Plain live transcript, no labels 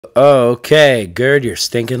Okay, gird your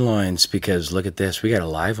stinking loins, because look at this. We got a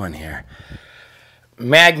live one here.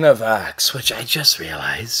 Magnovox, which I just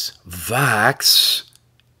realized. Vox,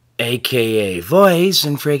 a.k.a. voice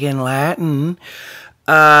in friggin' Latin.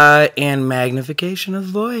 And magnification of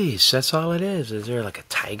voice. That's all it is. Is there like a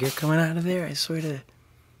tiger coming out of there? I swear to...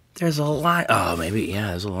 There's a lion. Oh, maybe, yeah,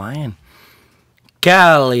 there's a lion.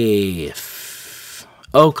 Caliph.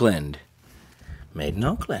 Oakland. Made in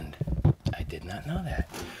Oakland. I did not know that.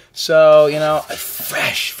 So, you know,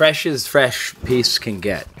 fresh as fresh piece can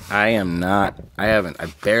get. I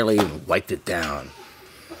barely even wiped it down.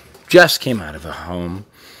 Just came out of a home.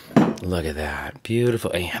 Look at that.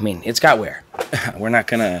 Beautiful. I mean, it's got wear. We're not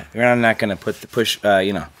gonna put the push,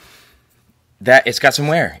 you know, that it's got some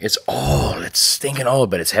wear. It's old. It's stinking old,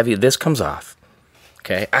 but it's heavy. This comes off.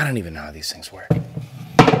 Okay? I don't even know how these things work.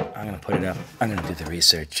 I'm gonna put it up. I'm gonna do the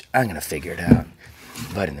research. I'm gonna figure it out.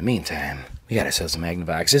 But in the meantime, we got ourselves a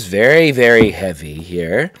Magnovox. It's very, very heavy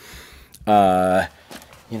here.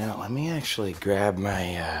 You know, let me actually grab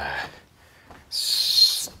my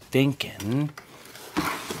stinking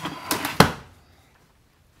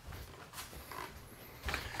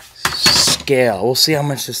scale. We'll see how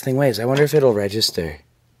much this thing weighs. I wonder if it'll register.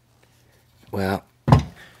 Well,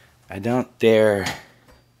 I don't dare.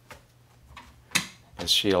 Is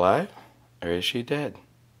she alive or is she dead?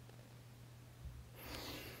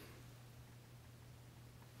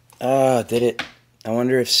 Oh, did it? I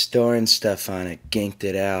wonder if storing stuff on it ginked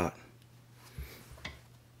it out.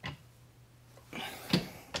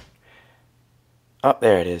 Oh,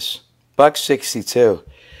 there it is. $1.62.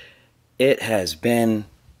 It has been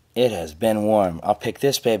warm. I'll pick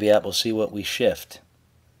this baby up. We'll see what we shift.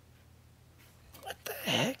 What the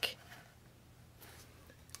heck?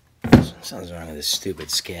 Something's wrong with this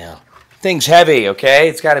stupid scale. Thing's heavy, okay?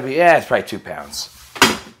 It's got to be, yeah, it's probably 2 pounds.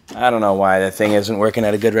 I don't know why that thing isn't working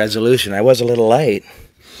at a good resolution. I was a little late.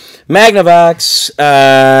 Magnovox.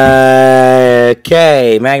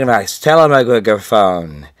 Okay, Magnovox.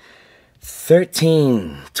 Telemicrophone.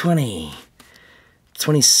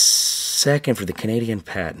 22nd for the Canadian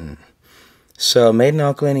patent. So, made in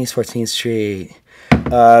Oakland, East 14th Street.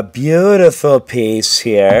 Beautiful piece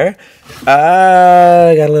here.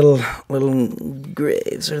 Got a little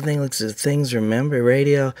grave sort of thing. Looks at things. Remember,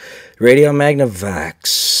 radio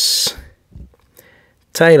Magnovox.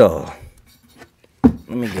 Title. Let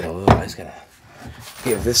me get a little. I just gotta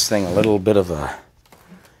give this thing a little bit of a.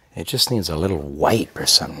 It just needs a little wipe or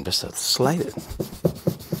something, just a slight.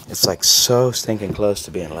 It's like so stinking close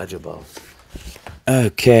to being legible.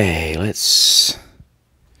 Okay, let's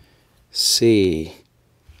see.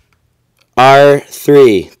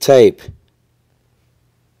 R3 type.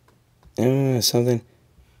 Something.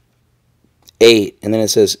 8, and then it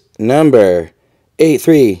says number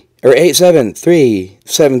 83 or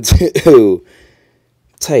 87372.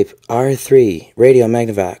 Type R3 Radio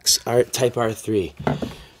Magnovox. Type R3.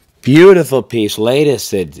 Beautiful piece,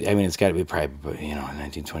 latest. I mean, it's got to be probably, you know,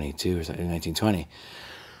 1922 or something, 1920.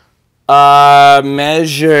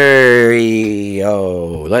 Measure.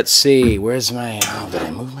 Oh, let's see. Where's my? Oh, did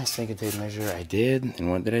I move my stinking tape measure? I did.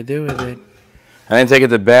 And what did I do with it? I didn't take it to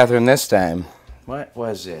the bathroom this time. What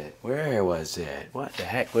was it? Where was it? What the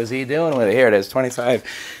heck was he doing with it? Here it is, 25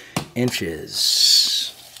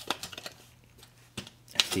 inches.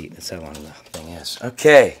 Feet. That's how long the thing is.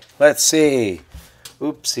 Okay, let's see.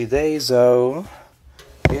 Oopsie dazo.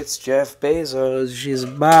 It's Jeff Bezos. She's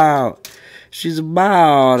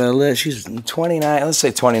 29, let's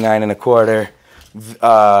say 29 and a quarter.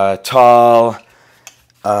 Tall,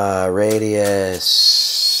 radius,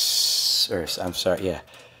 or I'm sorry, yeah.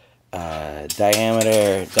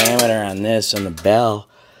 Diameter on this, on the bell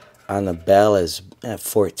is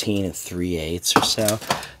 14 3/8 or so.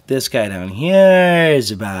 This guy down here is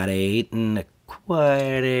about 8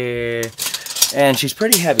 1/4. And she's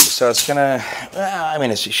pretty heavy, so it's gonna, well, I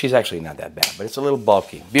mean, she's actually not that bad, but it's a little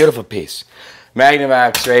bulky. Beautiful piece.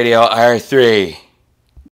 Magnovox Radio R3.